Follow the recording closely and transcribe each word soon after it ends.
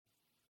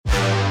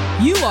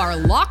You are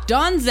Locked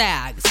On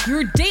Zags,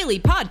 your daily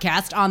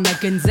podcast on the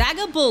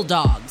Gonzaga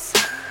Bulldogs.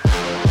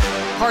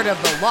 Part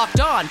of the Locked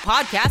On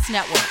Podcast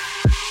Network.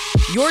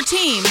 Your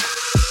team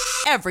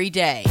every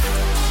day.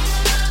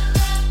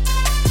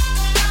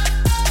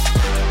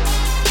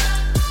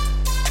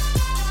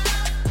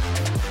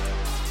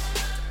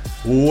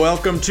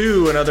 Welcome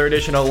to another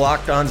edition of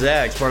Locked On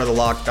Zags, part of the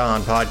Locked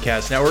On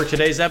Podcast Network.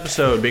 Today's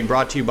episode being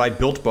brought to you by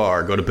Built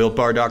Bar. Go to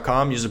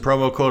BuiltBar.com, use the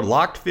promo code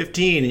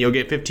LOCKED15, and you'll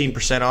get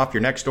 15% off your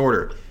next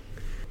order.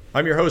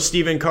 I'm your host,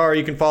 Stephen Carr.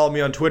 You can follow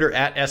me on Twitter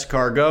at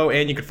SCarGo,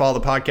 and you can follow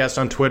the podcast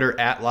on Twitter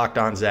at Locked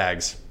On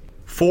Zags.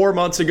 4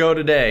 months ago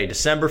today,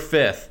 December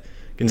 5th,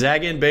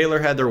 Gonzaga and Baylor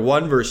had their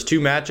 1 vs. 2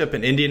 matchup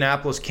in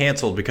Indianapolis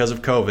canceled because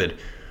of COVID.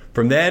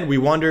 From then, we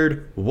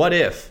wondered, what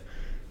if?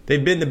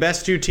 They've been the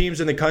best 2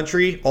 teams in the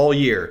country all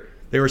year.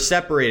 They were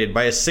separated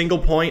by a single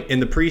point in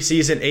the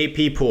preseason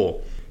AP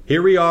pool.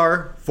 Here we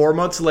are, 4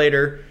 months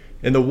later,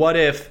 and the what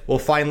if will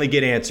finally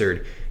get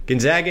answered.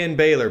 Gonzaga and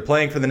Baylor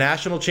playing for the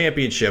national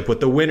championship, with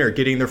the winner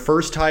getting their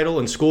first title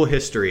in school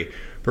history.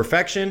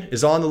 Perfection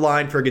is on the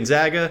line for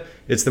Gonzaga.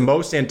 It's the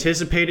most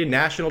anticipated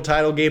national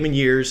title game in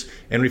years,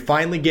 and we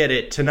finally get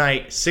it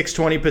tonight,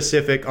 6:20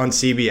 Pacific on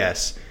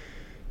CBS.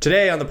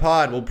 Today on the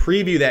pod, we'll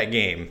preview that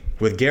game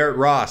with Garrett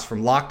Ross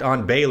from Locked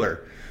On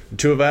Baylor. The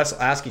two of us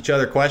ask each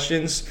other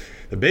questions,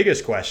 the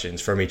biggest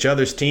questions from each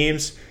other's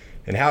teams,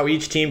 and how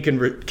each team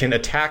can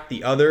attack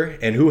the other,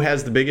 and who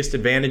has the biggest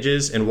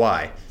advantages and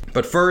why.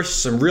 But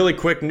first, some really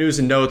quick news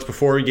and notes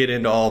before we get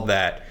into all of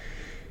that.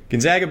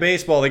 Gonzaga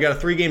baseball, they got a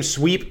 3-game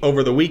sweep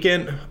over the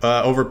weekend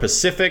over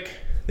Pacific.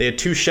 They had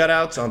 2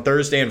 shutouts on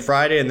Thursday and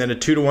Friday, and then a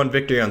 2-1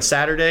 victory on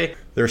Saturday.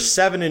 They're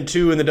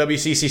 7-2 in the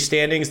WCC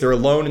standings. They're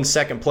alone in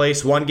second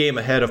place, 1 game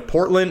ahead of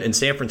Portland and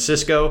San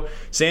Francisco.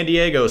 San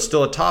Diego is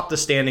still atop the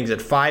standings at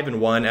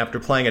 5-1 after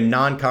playing a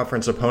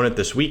non-conference opponent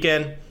this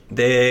weekend.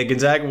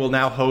 Gonzaga will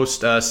now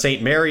host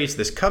St. Mary's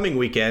this coming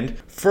weekend.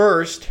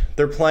 First,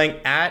 they're playing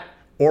at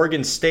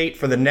Oregon State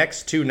for the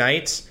next 2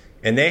 nights,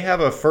 and they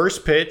have a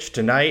first pitch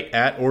tonight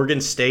at Oregon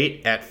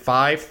State at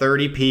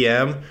 5:30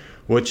 p.m.,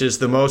 which is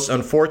the most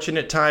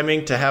unfortunate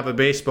timing to have a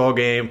baseball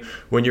game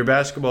when your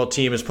basketball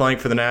team is playing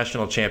for the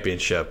national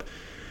championship.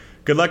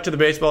 Good luck to the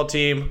baseball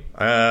team.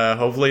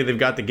 Hopefully they've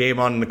got the game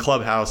on in the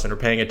clubhouse and are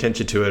paying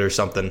attention to it or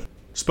something.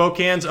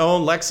 Spokane's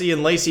own Lexi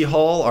and Lacey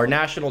Hall are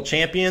national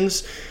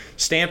champions.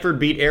 Stanford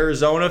beat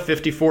Arizona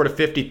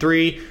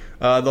 54-53.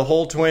 The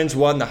Hull twins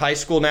won the high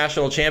school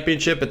national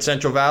championship at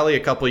Central Valley a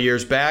couple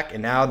years back,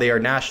 and now they are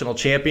national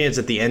champions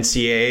at the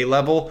NCAA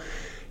level.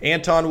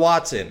 Anton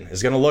Watson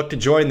is going to look to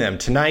join them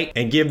tonight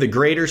and give the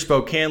Greater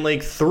Spokane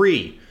League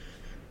 3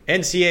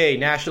 NCAA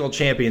national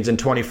champions in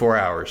 24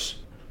 hours.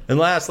 And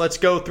last, let's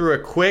go through a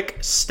quick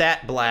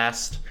stat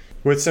blast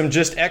with some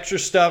just extra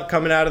stuff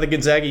coming out of the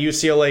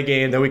Gonzaga-UCLA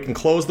game. Then we can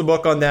close the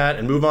book on that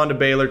and move on to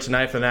Baylor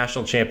tonight for the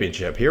national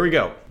championship. Here we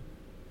go.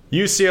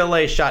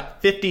 UCLA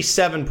shot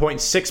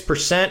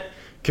 57.6%,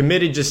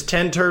 committed just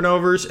 10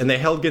 turnovers, and they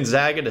held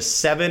Gonzaga to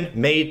 7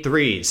 made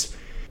threes.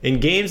 In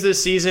games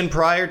this season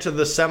prior to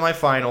the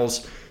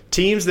semifinals,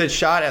 teams that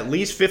shot at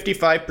least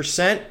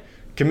 55%,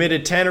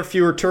 committed 10 or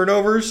fewer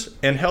turnovers,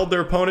 and held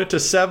their opponent to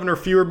 7 or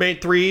fewer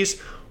made threes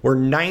were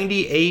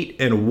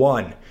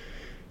 98-1.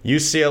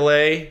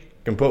 UCLA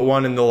can put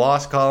one in the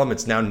loss column.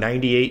 It's now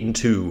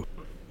 98-2.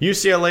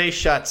 UCLA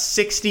shot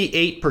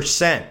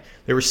 68%.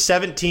 They were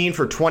 17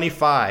 for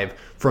 25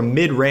 from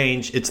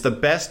mid-range. It's the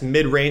best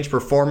mid-range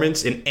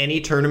performance in any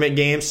tournament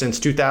game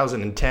since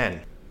 2010.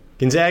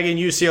 Gonzaga and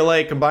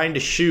UCLA combined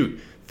to shoot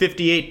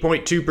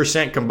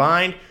 58.2%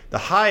 combined, the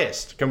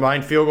highest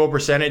combined field goal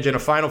percentage in a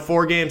Final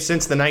Four game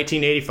since the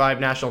 1985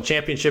 National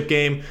Championship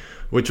game,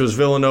 which was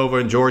Villanova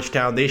and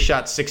Georgetown. They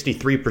shot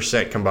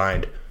 63%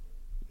 combined.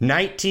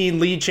 19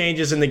 lead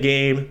changes in the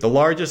game. The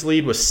largest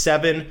lead was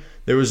 7.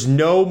 There was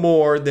no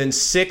more than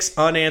 6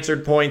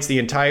 unanswered points the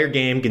entire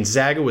game.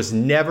 Gonzaga was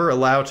never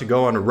allowed to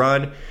go on a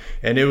run,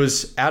 and it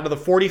was out of the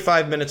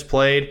 45 minutes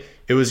played,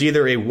 it was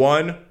either a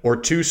 1 or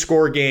 2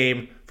 score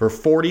game for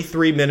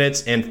 43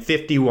 minutes and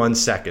 51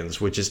 seconds,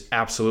 which is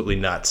absolutely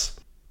nuts.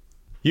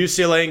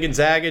 UCLA and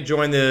Gonzaga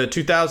joined the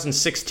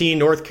 2016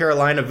 North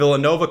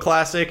Carolina-Villanova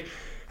Classic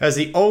as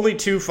the only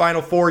 2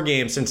 Final Four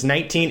games since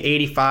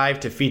 1985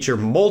 to feature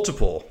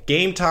multiple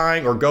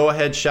game-tying or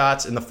go-ahead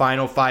shots in the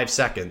final 5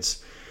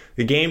 seconds.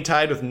 The game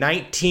tied with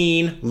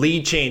 19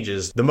 lead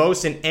changes, the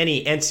most in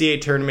any NCAA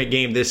tournament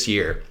game this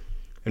year.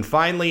 And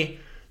finally,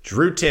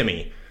 Drew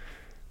Timme.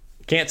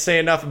 Can't say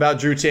enough about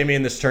Drew Timme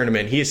in this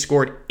tournament. He has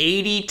scored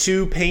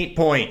 82 paint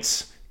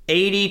points.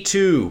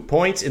 82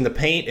 points in the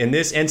paint in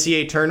this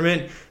NCAA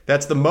tournament.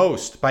 That's the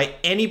most by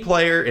any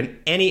player in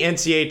any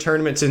NCAA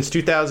tournament since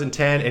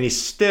 2010, and he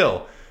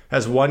still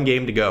has 1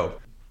 game to go.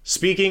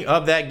 Speaking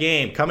of that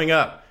game, coming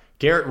up,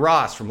 Garrett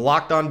Ross from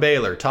Locked On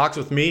Baylor talks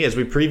with me as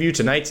we preview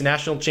tonight's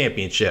national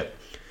championship.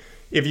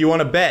 If you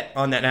want to bet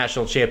on that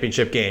national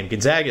championship game,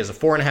 Gonzaga is a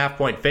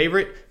 4.5-point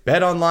favorite.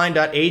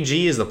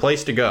 BetOnline.ag is the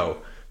place to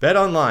go.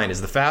 BetOnline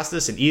is the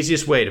fastest and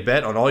easiest way to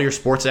bet on all your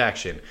sports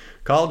action.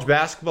 College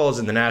basketball is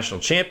in the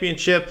national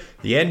championship,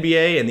 the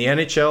NBA and the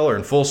NHL are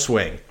in full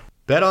swing.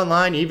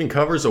 BetOnline even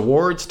covers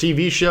awards,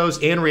 TV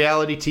shows, and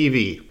reality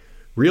TV.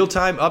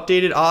 Real-time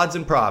updated odds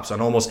and props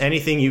on almost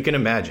anything you can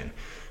imagine.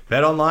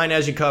 BetOnline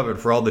has you covered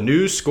for all the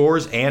news,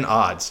 scores, and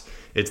odds.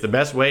 It's the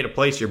best way to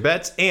place your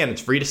bets, and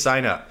it's free to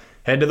sign up.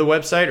 Head to the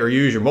website or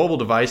use your mobile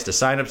device to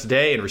sign up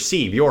today and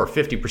receive your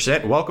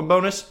 50% welcome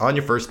bonus on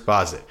your first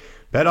deposit.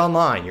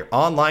 BetOnline, your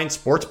online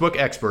sportsbook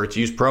experts.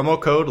 Use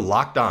promo code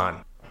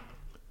LOCKEDON.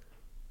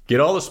 Get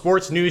all the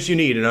sports news you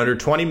need in under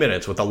 20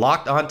 minutes with the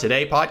Locked On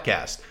Today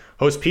podcast.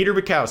 Host Peter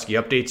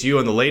Bukowski updates you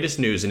on the latest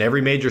news in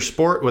every major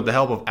sport with the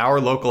help of our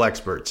local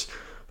experts.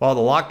 Follow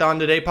the Locked On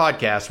Today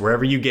podcast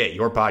wherever you get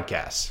your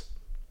podcasts.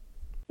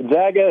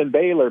 Gonzaga and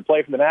Baylor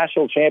play for the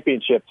national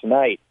championship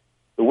tonight.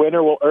 The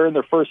winner will earn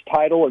their first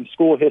title in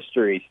school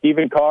history.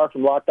 Stephen Carr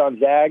from Locked On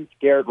Zags,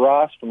 Garrett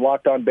Ross from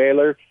Locked On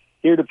Baylor,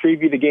 here to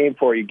preview the game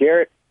for you.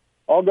 Garrett,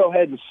 I'll go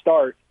ahead and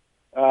start.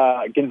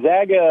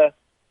 Gonzaga,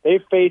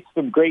 they've faced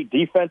some great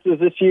defenses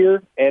this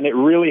year, and it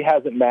really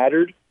hasn't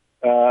mattered.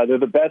 They're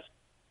the best.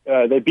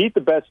 They beat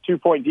the best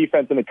two-point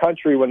defense in the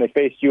country when they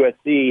faced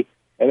USC,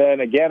 and then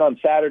again on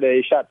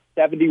Saturday, shot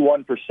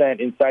 71%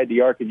 inside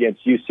the arc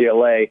against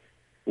UCLA.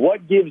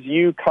 What gives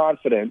you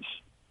confidence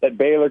that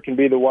Baylor can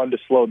be the one to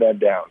slow them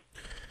down?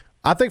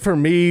 I think for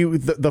me,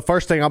 the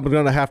first thing I'm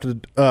going to have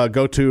to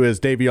go to is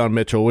Davion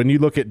Mitchell. When you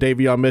look at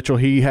Davion Mitchell,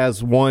 he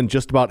has won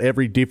just about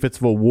every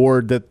defensive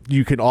award that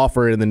you can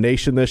offer in the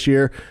nation this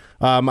year.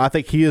 I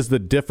think he is the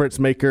difference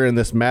maker in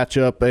this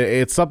matchup.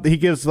 It's something he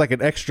gives like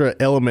an extra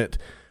element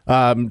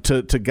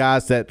to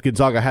guys that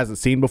Gonzaga hasn't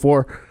seen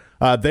before.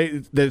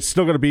 They're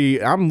still going to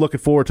be. I'm looking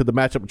forward to the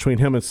matchup between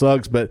him and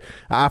Suggs, but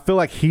I feel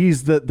like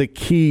he's the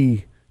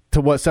key to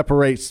what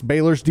separates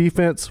Baylor's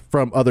defense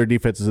from other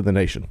defenses in the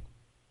nation.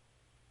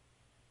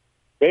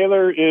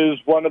 Baylor is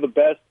one of the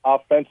best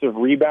offensive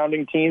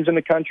rebounding teams in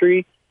the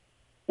country.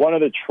 One of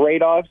the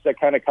trade-offs that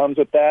kind of comes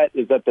with that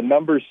is that the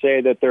numbers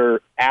say that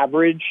they're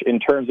average in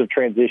terms of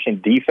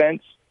transition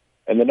defense,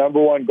 and the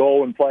number one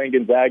goal when playing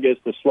Gonzaga is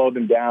to slow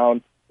them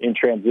down in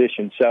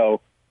transition.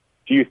 So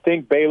do you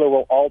think Baylor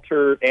will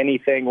alter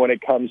anything when it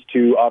comes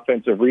to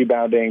offensive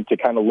rebounding to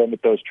kind of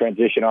limit those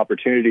transition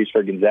opportunities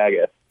for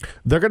Gonzaga?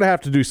 They're going to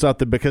have to do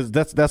something because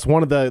that's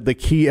one of the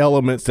key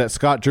elements that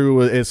Scott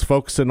Drew is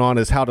focusing on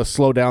is how to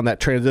slow down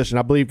that transition.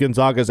 I believe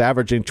Gonzaga is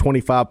averaging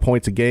 25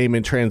 points a game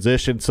in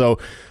transition. So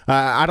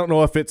I don't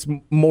know if it's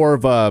more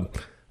of a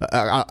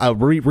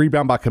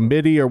rebound by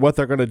committee or what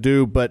they're going to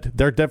do, but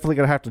they're definitely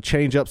going to have to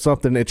change up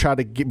something and try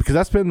to get, because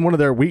that's been one of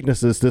their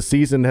weaknesses this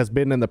season has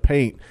been in the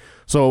paint.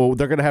 So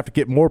they're going to have to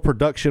get more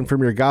production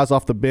from your guys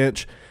off the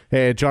bench,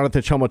 and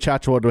Jonathan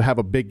Tchamwa-Tchatchoua to have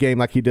a big game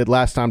like he did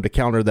last time to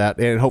counter that,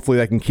 and hopefully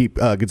they can keep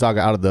Gonzaga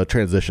out of the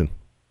transition.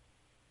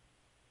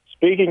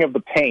 Speaking of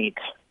the paint,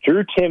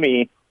 Drew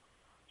Timme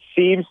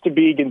seems to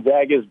be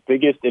Gonzaga's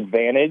biggest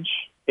advantage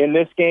in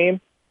this game.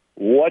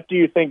 What do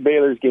you think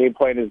Baylor's game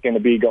plan is going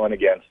to be going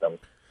against them?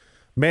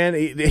 Man,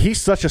 he's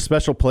such a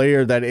special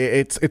player that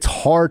it's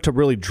hard to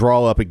really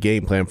draw up a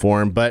game plan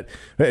for him. But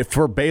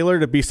for Baylor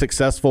to be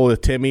successful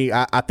with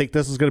Timme, I think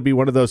this is going to be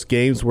one of those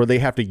games where they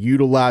have to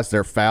utilize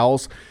their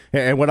fouls.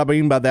 And what I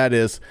mean by that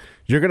is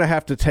you're going to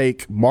have to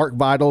take Mark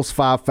Vital's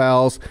 5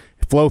 fouls,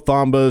 Flo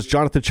Thomba's,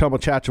 Jonathan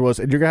Tchamwa-Tchatchoua's,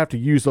 and you're going to have to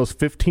use those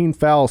 15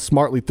 fouls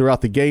smartly throughout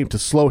the game to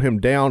slow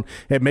him down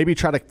and maybe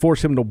try to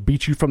force him to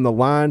beat you from the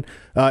line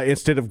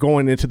instead of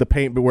going into the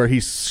paint where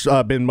he's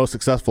been most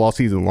successful all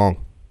season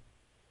long.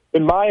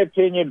 In my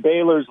opinion,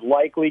 Baylor's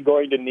likely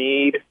going to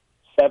need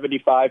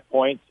 75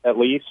 points at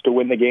least to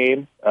win the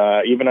game,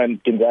 even on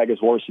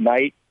Gonzaga's worst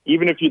night.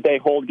 Even if they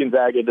hold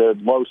Gonzaga to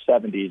low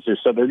 70s,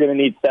 so they're going to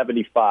need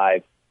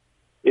 75.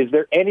 Is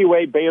there any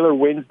way Baylor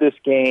wins this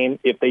game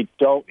if they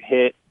don't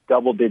hit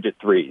double-digit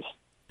threes?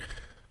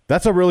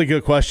 That's a really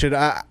good question.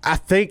 I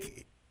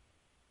think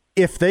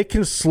if they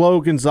can slow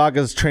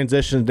Gonzaga's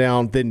transition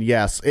down, then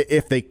yes.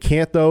 If they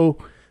can't, though,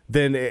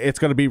 then it's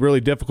going to be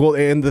really difficult.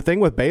 And the thing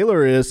with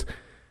Baylor is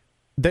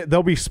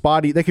they'll be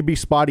spotty. They could be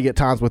spotty at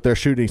times with their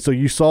shooting. So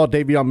you saw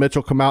Davion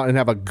Mitchell come out and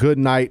have a good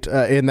night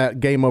in that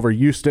game over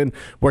Houston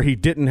where he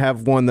didn't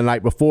have one the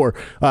night before.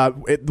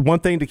 One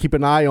thing to keep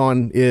an eye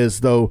on is,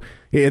 though,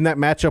 in that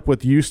matchup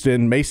with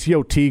Houston,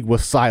 MaCio Teague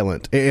was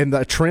silent. And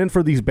the trend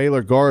for these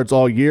Baylor guards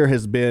all year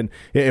has been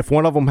if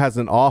one of them has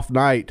an off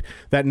night,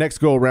 that next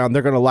go-around,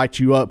 they're going to light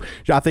you up.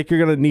 I think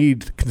you're going to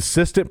need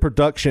consistent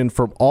production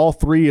from all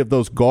three of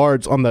those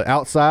guards on the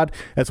outside,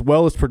 as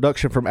well as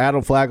production from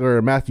Adam Flagler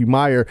and Matthew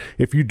Meyer.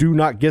 If you do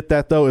not get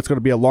that, though, it's going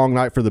to be a long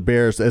night for the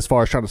Bears as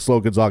far as trying to slow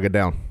Gonzaga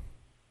down.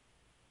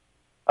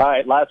 All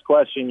right, last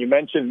question. You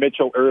mentioned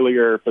Mitchell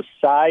earlier.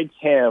 Besides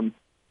him,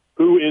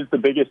 who is the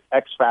biggest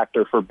X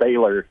factor for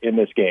Baylor in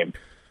this game?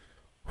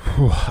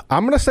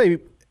 I'm going to say,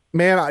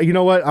 man, you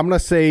know what? I'm going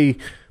to say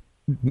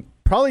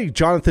probably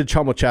Jonathan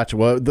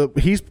Tchamwa-Tchatchoua.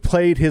 He's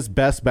played his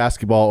best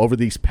basketball over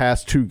these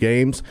past 2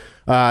 games.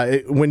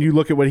 When you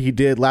look at what he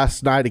did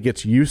last night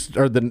against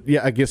Houston,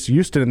 against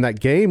Houston in that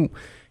game,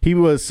 He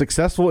was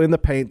successful in the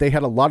paint. They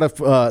had a lot of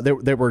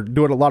they were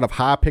doing a lot of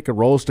high pick and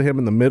rolls to him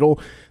in the middle.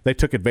 They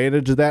took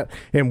advantage of that.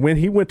 And when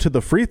he went to the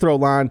free throw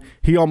line,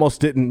 he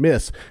almost didn't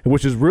miss,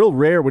 which is real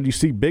rare when you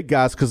see big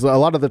guys, because a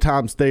lot of the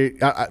times they,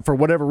 for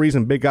whatever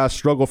reason, big guys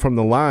struggle from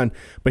the line.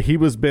 But he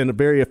was been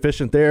very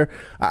efficient there.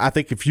 I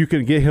think if you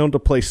can get him to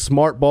play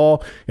smart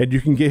ball and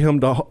you can get him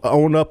to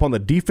own up on the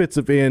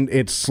defensive end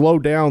and slow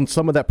down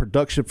some of that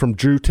production from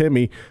Drew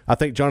Timme, I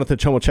think Jonathan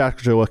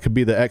Chomachachua could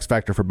be the X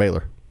factor for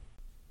Baylor.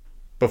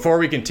 Before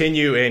we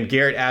continue and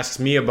Garrett asks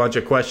me a bunch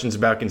of questions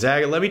about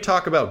Gonzaga, let me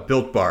talk about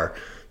Built Bar.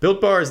 Built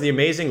Bar is the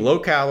amazing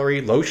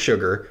low-calorie,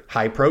 low-sugar,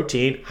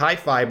 high-protein,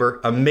 high-fiber,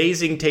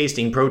 amazing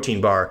tasting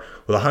protein bar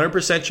with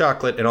 100%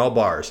 chocolate in all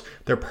bars.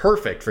 They're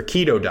perfect for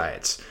keto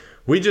diets.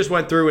 We just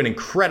went through an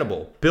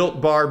incredible Built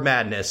Bar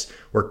madness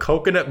where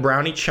coconut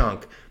brownie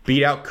chunk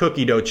beat out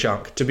cookie dough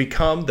chunk to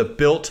become the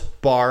Built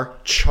Bar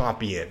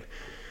champion.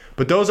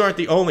 But those aren't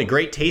the only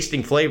great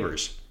tasting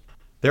flavors.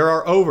 There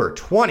are over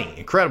 20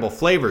 incredible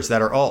flavors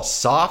that are all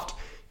soft,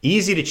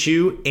 easy to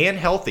chew, and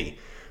healthy.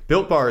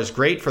 Built Bar is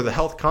great for the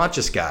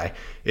health-conscious guy.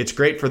 It's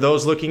great for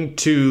those looking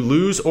to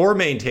lose or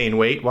maintain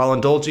weight while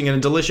indulging in a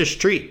delicious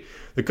treat.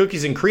 The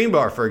Cookies and Cream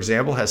Bar, for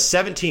example, has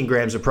 17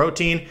 grams of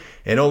protein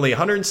and only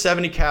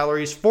 170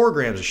 calories, 4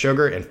 grams of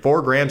sugar, and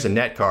 4 grams of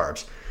net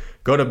carbs.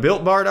 Go to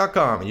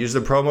BuiltBar.com and use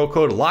the promo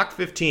code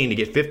LOCK15 to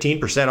get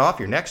 15% off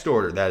your next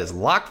order. That is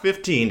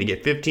LOCK15 to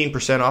get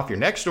 15% off your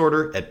next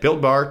order at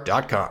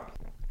BuiltBar.com.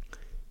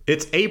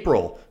 It's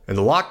April, and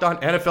the Locked On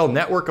NFL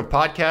network of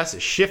podcasts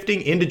is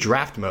shifting into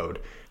draft mode.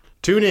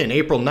 Tune in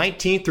April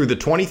 19th through the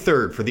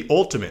 23rd for the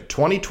ultimate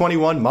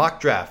 2021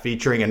 mock draft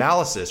featuring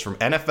analysis from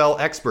NFL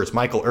experts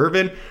Michael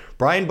Irvin,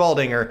 Brian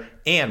Baldinger,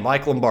 and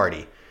Mike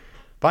Lombardi.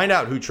 Find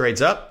out who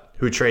trades up,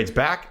 who trades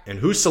back, and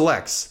who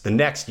selects the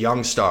next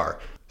young star.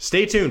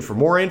 Stay tuned for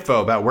more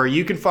info about where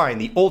you can find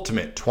the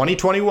ultimate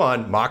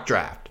 2021 mock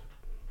draft.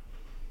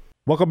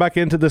 Welcome back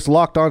into this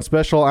Locked On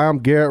special. I'm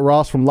Garrett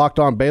Ross from Locked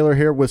On Baylor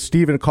here with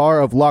Stephen Carr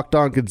of Locked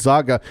On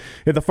Gonzaga.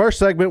 In the first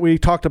segment, we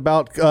talked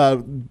about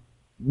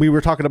we were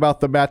talking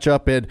about the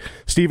matchup, and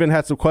Stephen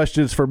had some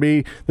questions for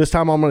me. This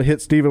time I'm going to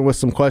hit Stephen with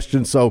some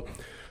questions. So,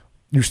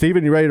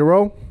 Stephen, you ready to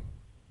roll?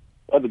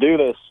 Let's do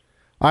this.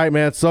 All right,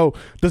 man. So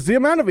does the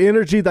amount of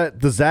energy that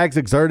the Zags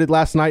exerted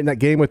last night in that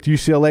game with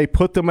UCLA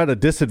put them at a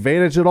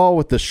disadvantage at all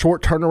with the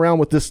short turnaround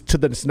with this to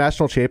this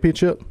national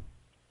championship?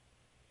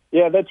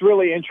 Yeah, that's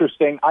really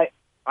interesting.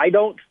 I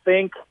don't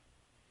think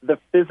the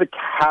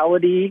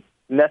physicality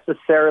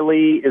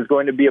necessarily is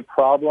going to be a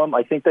problem.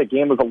 I think that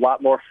game was a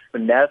lot more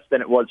finesse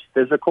than it was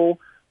physical,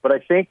 but I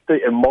think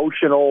the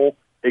emotional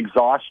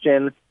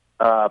exhaustion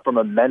from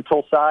a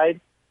mental side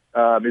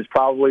is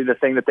probably the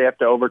thing that they have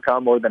to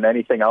overcome more than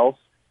anything else,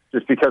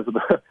 just because of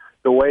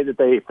the way that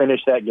they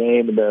finished that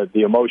game and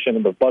the emotion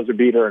and the buzzer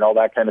beater and all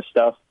that kind of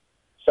stuff.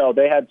 So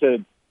they had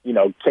to,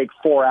 take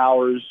 4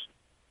 hours,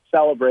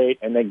 celebrate,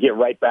 and then get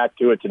right back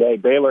to it today.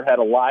 Baylor had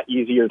a lot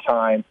easier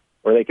time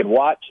where they can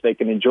watch, they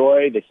can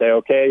enjoy, they say,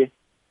 okay,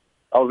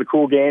 that was a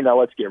cool game, now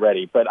let's get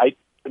ready. But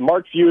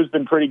Mark Few has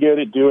been pretty good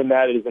at doing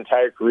that his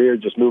entire career,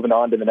 just moving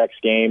on to the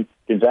next game.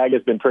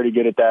 Gonzaga's been pretty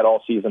good at that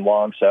all season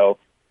long, so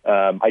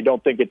I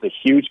don't think it's a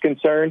huge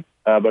concern,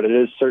 but it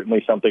is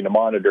certainly something to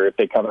monitor if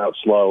they come out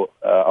slow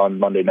on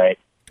Monday night.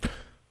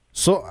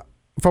 So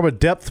from a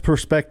depth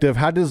perspective,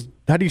 how do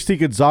you see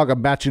Gonzaga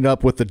matching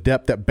up with the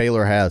depth that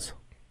Baylor has?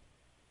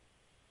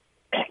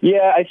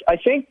 Yeah, I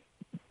think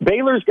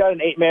Baylor's got an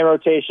 8-man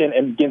rotation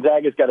and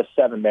Gonzaga's got a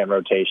 7-man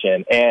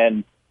rotation.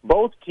 And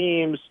both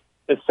teams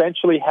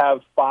essentially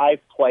have 5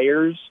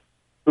 players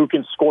who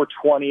can score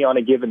 20 on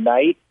a given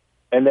night.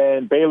 And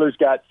then Baylor's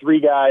got 3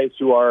 guys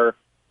who are,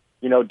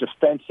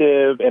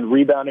 defensive and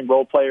rebounding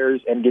role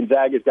players. And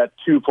Gonzaga's got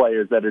 2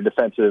 players that are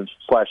defensive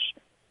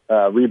 /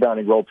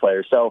 rebounding role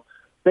players. So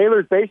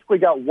Baylor's basically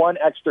got 1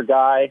 extra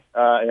guy.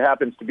 It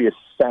happens to be a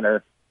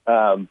center.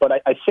 But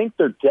I think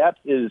their depth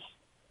is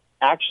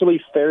actually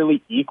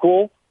fairly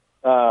equal.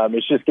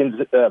 It's just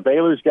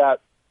Baylor's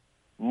got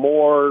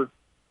more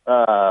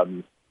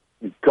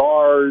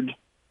guard.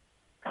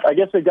 I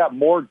guess they've got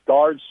more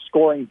guard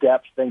scoring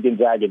depth than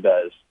Gonzaga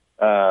does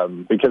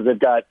because they've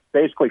got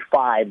basically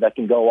 5 that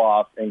can go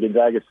off, and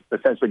Gonzaga's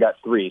essentially got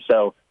 3.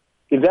 So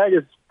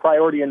Gonzaga's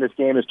priority in this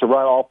game is to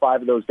run all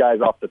 5 of those guys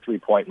off the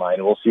 3-point line,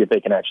 and we'll see if they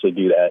can actually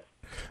do that.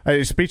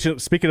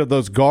 Speaking of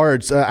those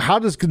guards, how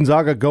does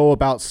Gonzaga go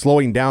about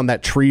slowing down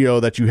that trio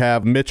that you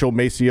have, Mitchell,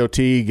 Maceo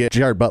Teague,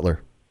 Jared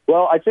Butler?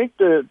 Well, I think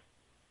the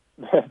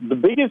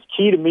biggest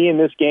key to me in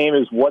this game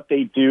is what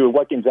they do,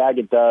 what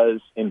Gonzaga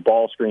does in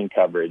ball screen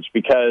coverage,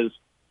 because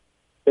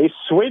they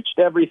switched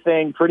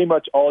everything pretty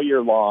much all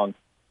year long.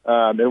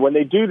 And when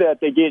they do that,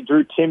 they get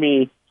Drew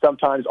Timme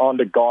sometimes on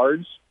the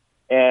guards,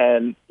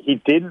 and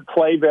he didn't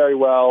play very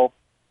well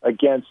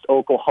against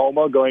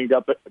Oklahoma going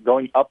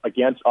up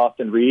against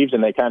Austin Reeves,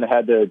 and they kind of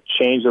had to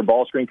change their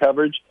ball screen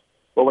coverage.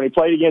 But when he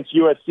played against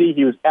USC,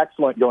 he was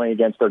excellent going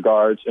against their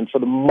guards. And for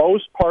the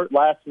most part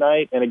last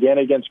night, and again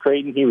against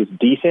Creighton, he was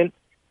decent.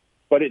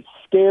 But it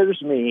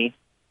scares me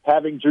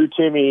having Drew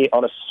Timme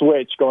on a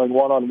switch going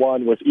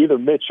one-on-one with either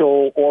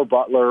Mitchell or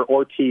Butler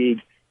or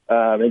Teague,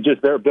 and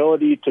just their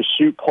ability to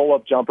shoot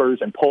pull-up jumpers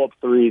and pull-up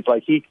threes,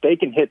 like they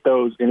can hit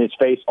those in his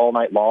face all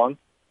night long.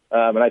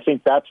 And I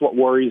think that's what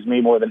worries me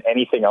more than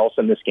anything else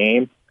in this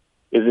game,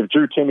 is if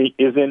Drew Timme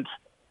isn't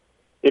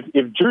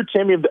If Drew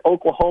Timme of the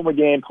Oklahoma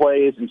game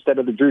plays instead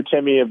of the Drew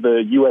Timme of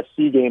the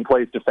USC game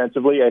plays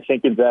defensively, I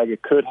think Gonzaga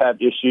could have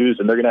issues,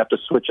 and they're going to have to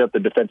switch up the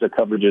defensive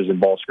coverages and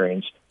ball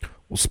screens.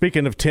 Well,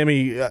 speaking of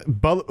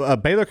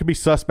Timme, Baylor could be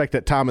suspect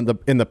at time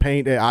in the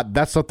paint.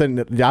 That's something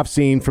that I've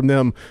seen from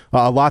them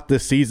a lot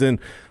this season.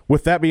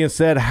 With that being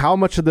said, how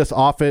much of this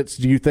offense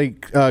do you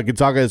think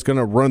Gonzaga is going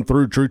to run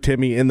through Drew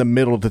Timme in the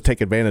middle to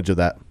take advantage of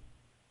that?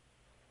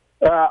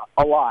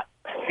 A lot.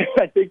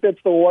 I think that's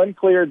the one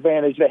clear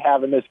advantage they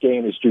have in this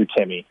game is Drew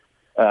Timme.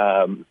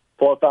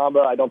 Flo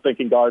Thamba, I don't think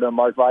can guard him.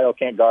 Mark Vital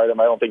can't guard him.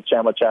 I don't think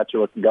Chama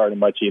Tchatchoua can guard him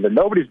much either.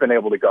 Nobody's been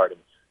able to guard him.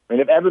 I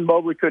mean, if Evan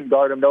Mobley couldn't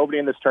guard him, nobody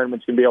in this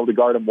tournament's going to be able to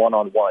guard him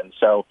one-on-one.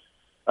 So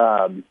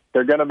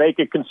they're going to make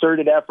a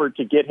concerted effort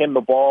to get him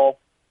the ball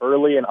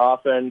early and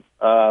often.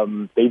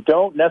 They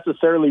don't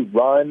necessarily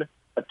run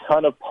a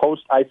ton of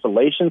post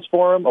isolations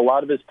for him. A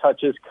lot of his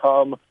touches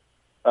come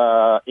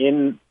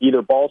in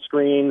either ball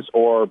screens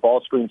or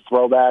ball screen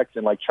throwbacks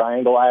and like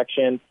triangle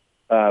action.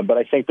 But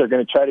I think they're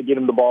going to try to get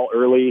him the ball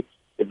early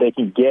if they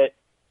can get,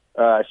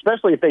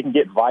 especially if they can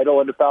get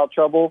Vital into foul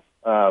trouble,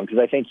 because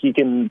I think he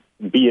can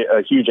be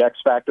a huge X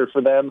factor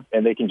for them,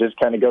 and they can just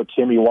kind of go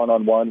Timme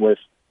one-on-one with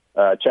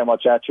Chama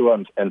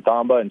Tchatchoua and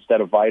Thamba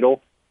instead of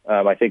Vital.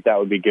 I think that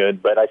would be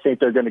good. But I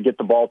think they're going to get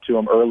the ball to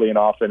him early and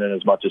often and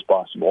as much as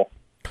possible.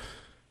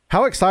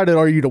 How excited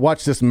are you to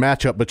watch this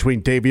matchup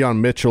between Davion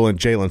Mitchell and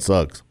Jalen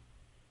Suggs?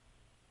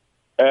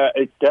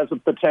 It has the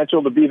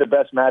potential to be the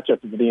best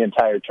matchup of the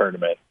entire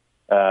tournament.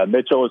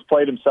 Mitchell has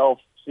played himself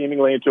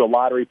seemingly into a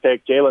lottery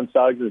pick. Jalen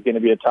Suggs is going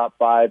to be a top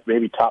 5,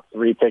 maybe top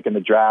 3 pick in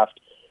the draft.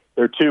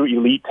 They're two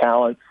elite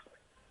talents.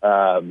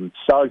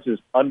 Suggs is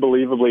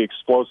unbelievably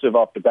explosive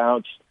off the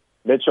bounce.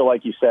 Mitchell,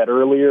 like you said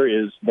earlier,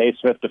 is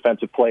Naismith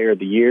Defensive Player of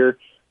the Year.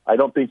 I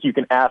don't think you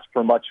can ask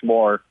for much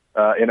more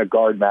in a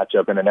guard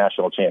matchup in a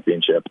national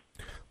championship.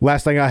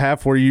 Last thing I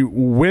have for you,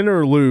 win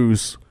or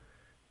lose,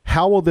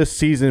 how will this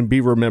season be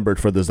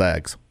remembered for the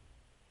Zags?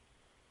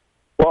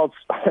 Well,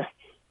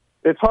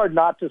 it's hard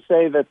not to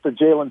say that the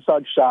Jalen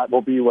Suggs shot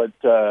will be what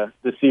the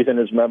season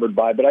is remembered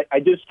by, but I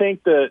just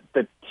think the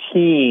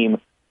team,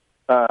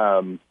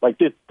 like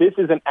this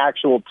is an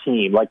actual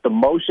team. Like the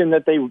motion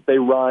that they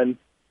run,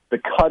 the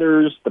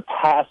cutters, the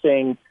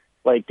passing,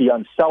 like the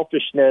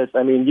unselfishness.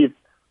 I mean, you've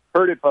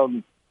heard it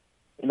from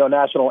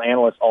national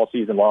analysts all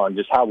season long,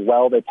 just how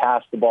well they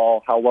pass the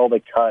ball, how well they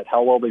cut,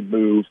 how well they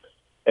move,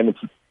 and it's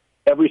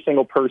every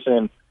single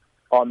person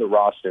on the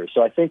roster.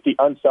 So I think the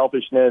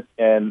unselfishness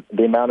and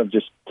the amount of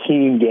just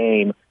team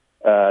game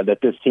that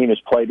this team has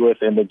played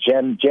with and the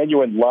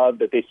genuine love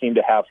that they seem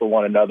to have for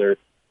one another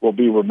will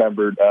be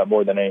remembered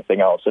more than anything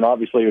else. And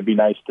obviously it would be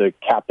nice to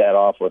cap that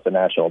off with a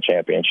national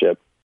championship.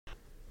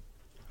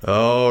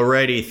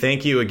 Alrighty,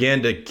 thank you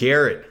again to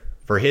Garrett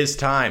for his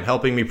time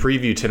helping me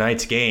preview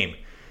tonight's game.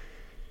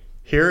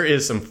 Here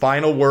is some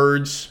final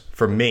words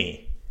from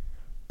me.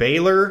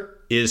 Baylor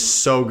is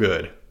so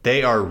good.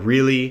 They are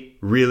really,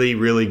 really,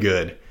 really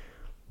good.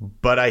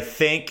 But I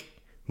think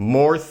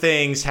more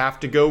things have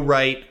to go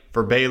right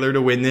for Baylor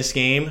to win this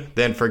game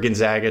than for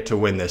Gonzaga to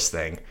win this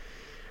thing.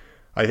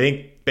 I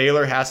think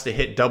Baylor has to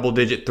hit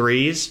double-digit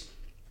threes,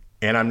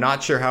 and I'm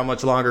not sure how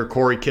much longer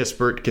Corey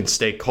Kispert can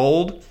stay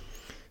cold.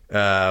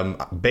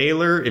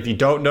 Baylor, if you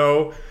don't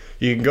know,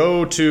 you can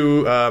go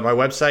to my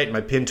website,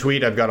 my pinned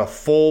tweet. I've got a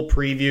full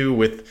preview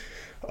with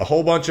a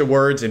whole bunch of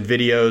words and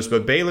videos,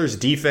 but Baylor's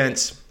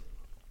defense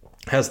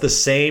has the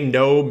same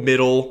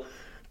no-middle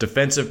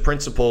defensive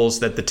principles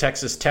that the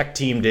Texas Tech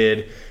team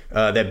did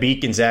that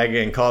beat Gonzaga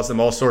and caused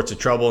them all sorts of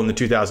trouble in the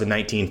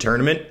 2019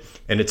 tournament,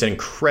 and it's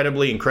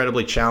incredibly,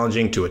 incredibly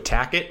challenging to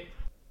attack it.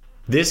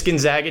 This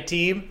Gonzaga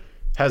team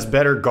has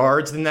better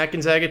guards than that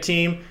Gonzaga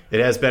team.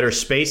 It has better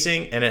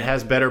spacing, and it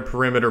has better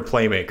perimeter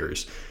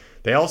playmakers.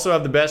 They also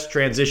have the best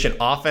transition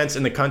offense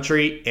in the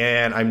country,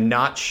 and I'm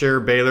not sure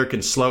Baylor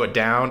can slow it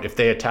down if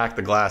they attack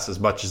the glass as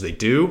much as they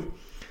do.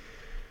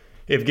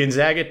 If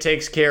Gonzaga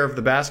takes care of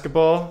the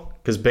basketball,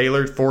 because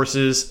Baylor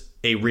forces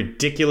a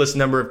ridiculous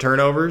number of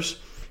turnovers,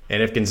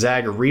 and if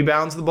Gonzaga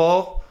rebounds the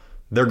ball,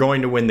 they're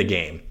going to win the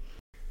game.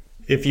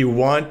 If you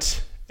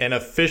want an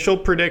official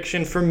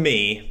prediction from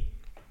me,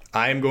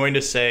 I am going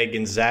to say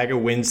Gonzaga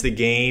wins the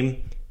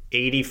game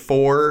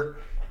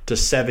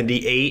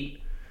 84-78.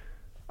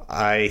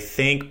 I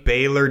think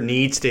Baylor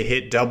needs to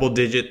hit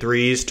double-digit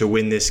threes to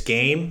win this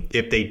game.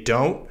 If they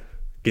don't,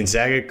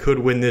 Gonzaga could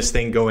win this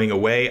thing going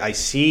away. I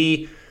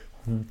see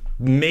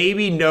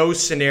maybe no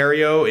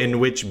scenario in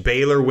which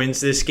Baylor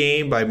wins this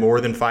game by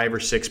more than 5 or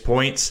 6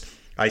 points.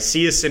 I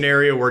see a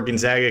scenario where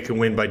Gonzaga can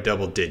win by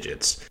double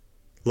digits.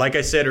 Like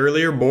I said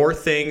earlier, more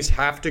things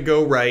have to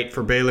go right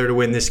for Baylor to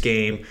win this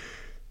game.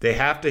 They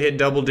have to hit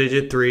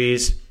double-digit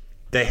threes.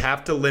 They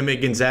have to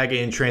limit Gonzaga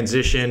in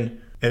transition.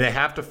 And they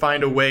have to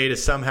find a way to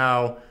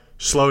somehow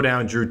slow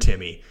down Drew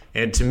Timme.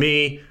 And to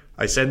me,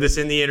 I said this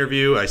in the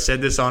interview, I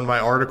said this on my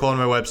article on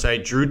my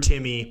website, Drew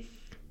Timme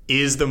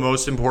is the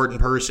most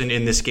important person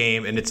in this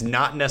game, and it's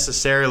not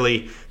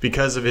necessarily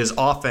because of his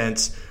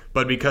offense,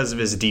 but because of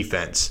his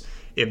defense.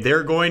 If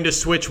they're going to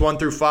switch 1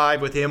 through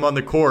 5 with him on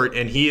the court,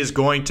 and he is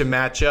going to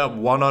match up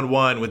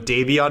one-on-one with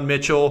Davion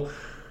Mitchell,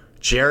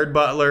 Jared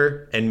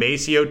Butler, and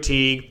MaCio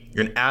Teague,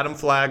 and Adam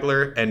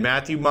Flagler, and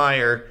Matthew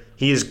Meyer,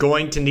 he is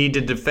going to need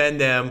to defend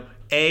them,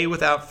 A,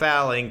 without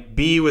fouling,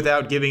 B,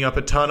 without giving up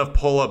a ton of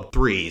pull-up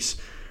threes.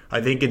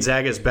 I think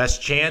Gonzaga's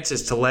best chance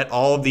is to let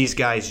all of these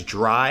guys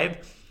drive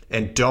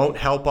and don't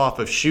help off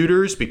of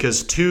shooters,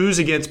 because twos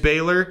against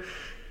Baylor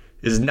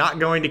is not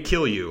going to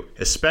kill you,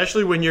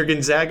 especially when you're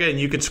Gonzaga and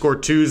you can score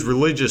twos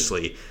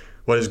religiously.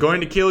 What is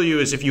going to kill you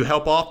is if you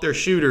help off their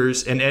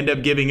shooters and end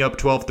up giving up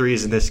 12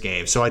 threes in this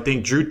game. So I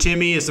think Drew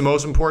Timme is the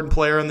most important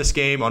player in this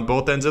game on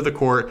both ends of the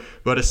court,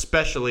 but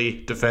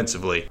especially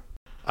defensively.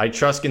 I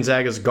trust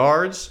Gonzaga's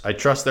guards. I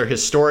trust their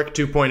historic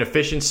two-point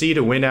efficiency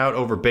to win out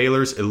over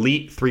Baylor's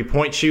elite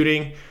three-point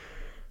shooting.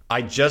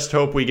 I just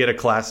hope we get a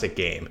classic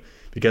game,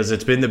 because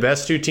it's been the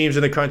best two teams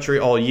in the country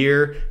all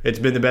year. It's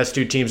been the best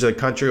two teams in the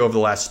country over the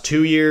last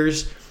 2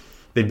 years.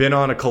 They've been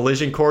on a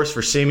collision course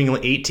for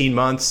seemingly 18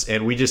 months,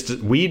 and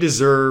we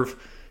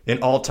deserve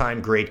an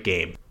all-time great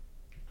game.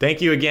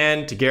 Thank you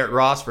again to Garrett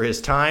Ross for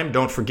his time.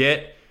 Don't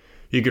forget,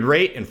 you could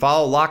rate and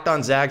follow Locked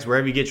On Zags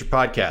wherever you get your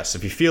podcasts.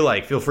 If you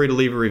feel free to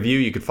leave a review.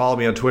 You can follow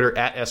me on Twitter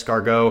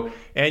 @escargo,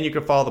 and you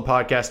can follow the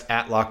podcast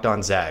 @Locked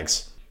On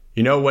Zags.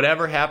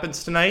 Whatever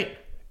happens tonight,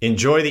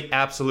 enjoy the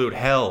absolute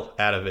hell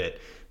out of it.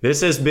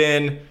 This has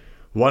been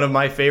one of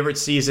my favorite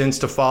seasons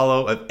to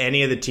follow of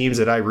any of the teams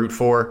that I root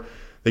for.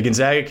 The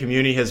Gonzaga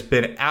community has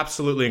been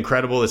absolutely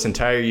incredible this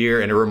entire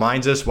year, and it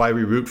reminds us why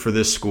we root for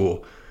this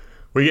school.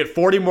 We get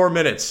 40 more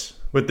minutes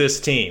with this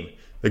team,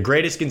 the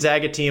greatest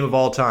Gonzaga team of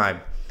all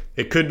time.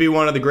 It could be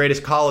one of the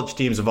greatest college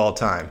teams of all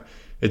time.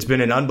 It's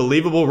been an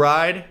unbelievable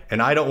ride,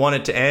 and I don't want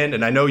it to end,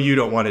 and I know you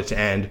don't want it to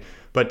end.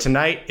 But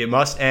tonight, it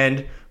must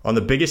end on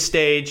the biggest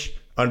stage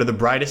under the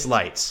brightest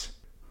lights.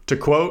 To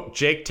quote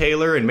Jake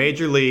Taylor in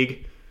Major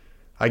League,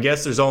 I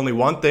guess there's only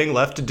one thing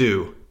left to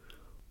do.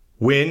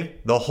 Win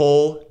the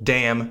whole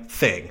damn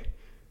thing.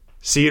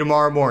 See you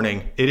tomorrow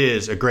morning. It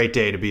is a great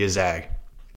day to be a Zag.